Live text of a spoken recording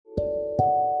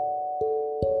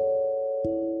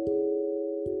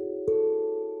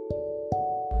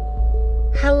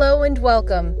Hello and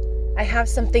welcome. I have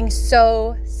something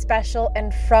so special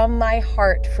and from my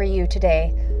heart for you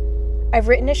today. I've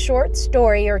written a short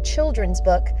story or children's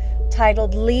book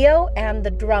titled Leo and the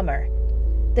Drummer.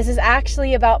 This is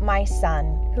actually about my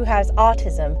son, who has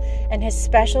autism, and his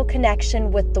special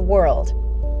connection with the world.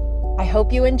 I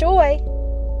hope you enjoy.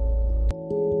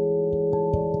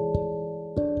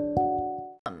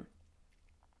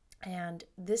 And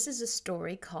this is a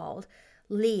story called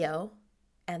Leo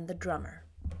and the Drummer.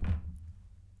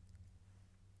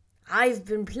 I've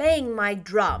been playing my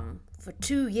drum for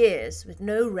 2 years with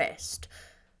no rest,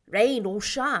 rain or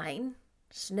shine,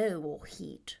 snow or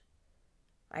heat.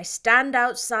 I stand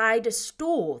outside a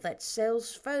store that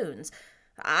sells phones.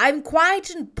 I'm quite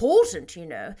important, you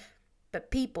know, but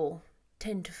people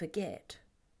tend to forget.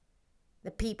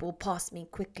 The people pass me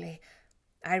quickly.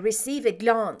 I receive a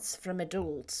glance from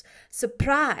adults,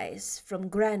 surprise from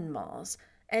grandmas,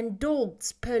 and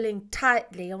dogs pulling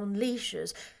tightly on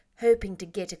leashes, hoping to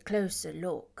get a closer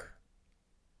look.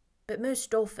 But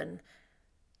most often,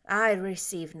 I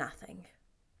receive nothing.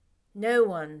 No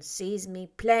one sees me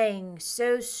playing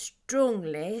so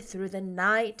strongly through the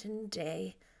night and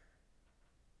day.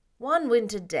 One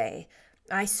winter day,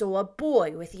 I saw a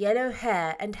boy with yellow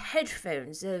hair and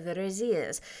headphones over his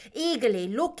ears, eagerly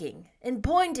looking and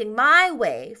pointing my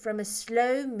way from a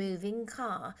slow-moving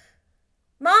car.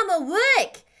 "Mama,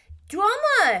 look!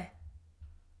 Drummer!"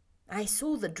 I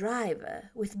saw the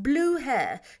driver, with blue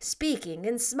hair, speaking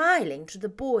and smiling to the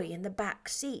boy in the back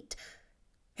seat.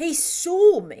 He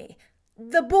saw me.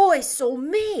 The boy saw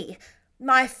me.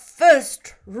 My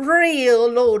first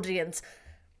real audience.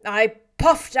 I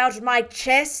puffed out my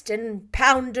chest and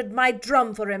pounded my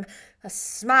drum for him, a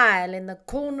smile in the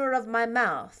corner of my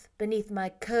mouth beneath my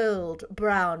curled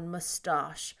brown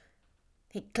moustache.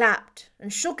 He clapped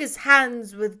and shook his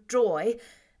hands with joy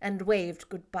and waved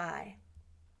goodbye.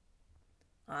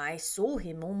 I saw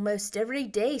him almost every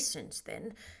day since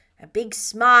then, a big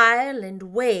smile and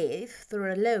wave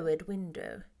through a lowered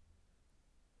window.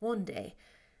 One day,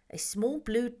 a small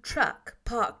blue truck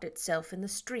parked itself in the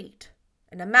street,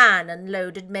 and a man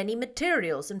unloaded many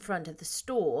materials in front of the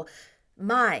store,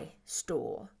 my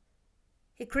store.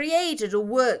 He created a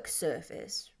work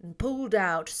surface and pulled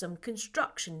out some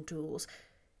construction tools.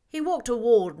 He walked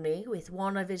toward me with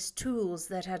one of his tools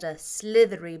that had a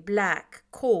slithery black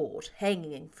cord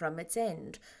hanging from its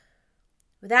end.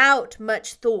 Without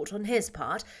much thought on his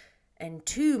part, and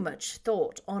too much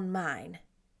thought on mine,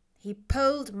 he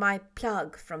pulled my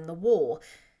plug from the wall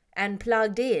and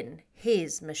plugged in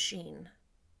his machine.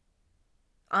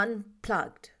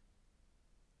 Unplugged.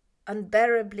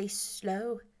 Unbearably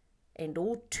slow and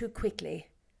all too quickly,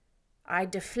 I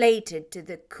deflated to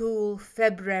the cool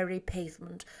February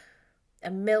pavement, a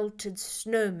melted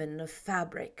snowman of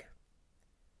fabric.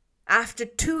 After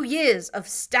 2 years of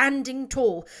standing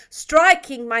tall,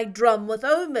 striking my drum with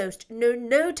almost no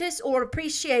notice or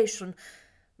appreciation,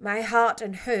 my heart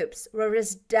and hopes were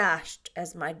as dashed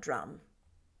as my drum.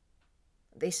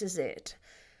 This is it.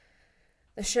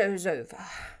 The show's over.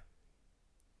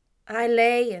 I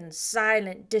lay in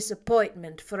silent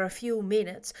disappointment for a few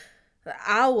minutes.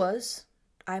 Hours,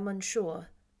 I'm unsure.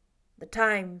 The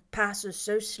time passes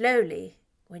so slowly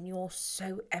when you're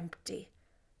so empty.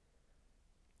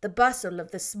 The bustle of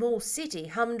the small city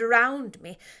hummed around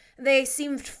me. They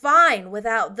seemed fine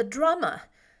without the drummer,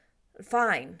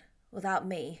 fine without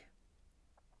me.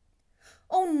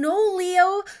 "Oh no,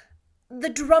 Leo, the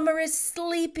drummer is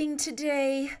sleeping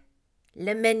today,"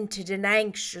 lamented an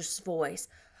anxious voice.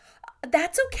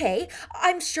 "That's okay.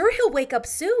 I'm sure he'll wake up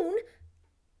soon."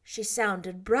 She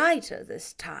sounded brighter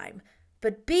this time,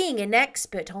 but being an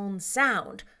expert on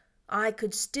sound, I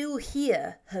could still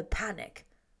hear her panic.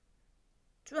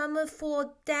 "Drummer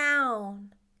fall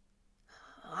down."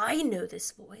 I know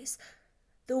this voice.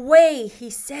 The way he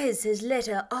says his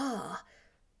letter R.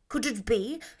 Could it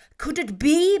be? Could it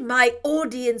be my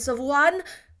audience of one?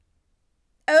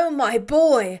 "Oh, my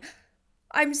boy,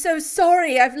 I'm so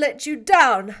sorry I've let you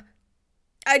down.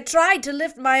 I tried to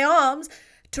lift my arms,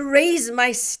 to raise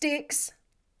my sticks.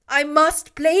 I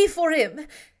must play for him,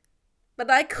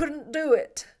 but I couldn't do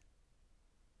it.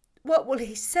 What will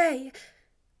he say?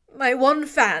 My one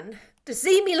fan, to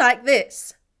see me like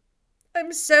this.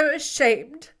 I'm so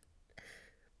ashamed.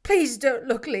 Please don't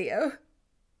look, Leo.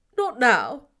 Not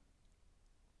now."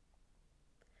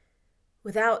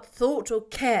 Without thought or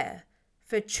care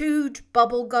for chewed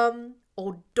bubblegum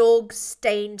or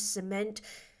dog-stained cement,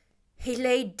 he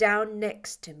laid down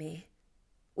next to me,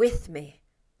 with me.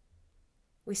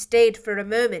 We stayed for a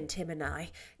moment, him and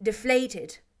I,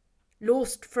 deflated,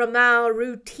 lost from our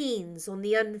routines on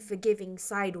the unforgiving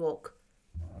sidewalk.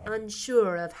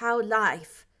 unsure of how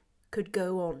life could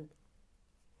go on.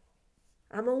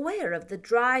 I'm aware of the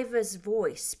driver's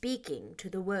voice speaking to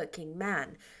the working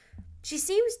man. She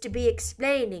seems to be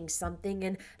explaining something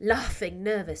and laughing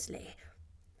nervously.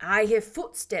 I hear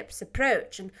footsteps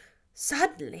approach, and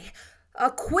suddenly a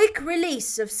quick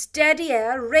release of steady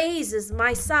air raises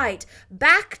my sight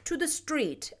back to the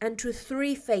street and to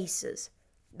three faces.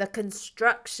 The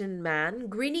construction man,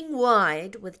 grinning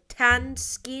wide with tanned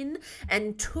skin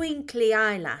and twinkly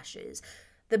eyelashes.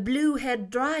 The blue-haired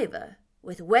driver,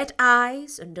 with wet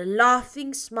eyes and a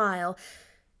laughing smile.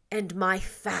 And my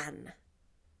fan.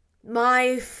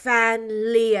 My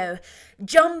fan Leo,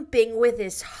 jumping with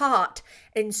his heart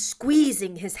and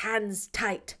squeezing his hands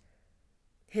tight.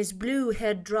 His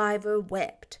blue-haired driver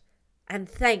wept and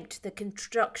thanked the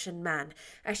construction man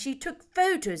as she took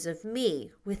photos of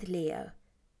me with Leo.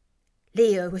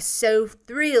 Leo was so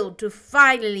thrilled to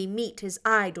finally meet his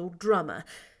idol drummer,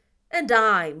 and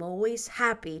I'm always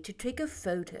happy to take a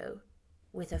photo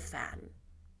with a fan.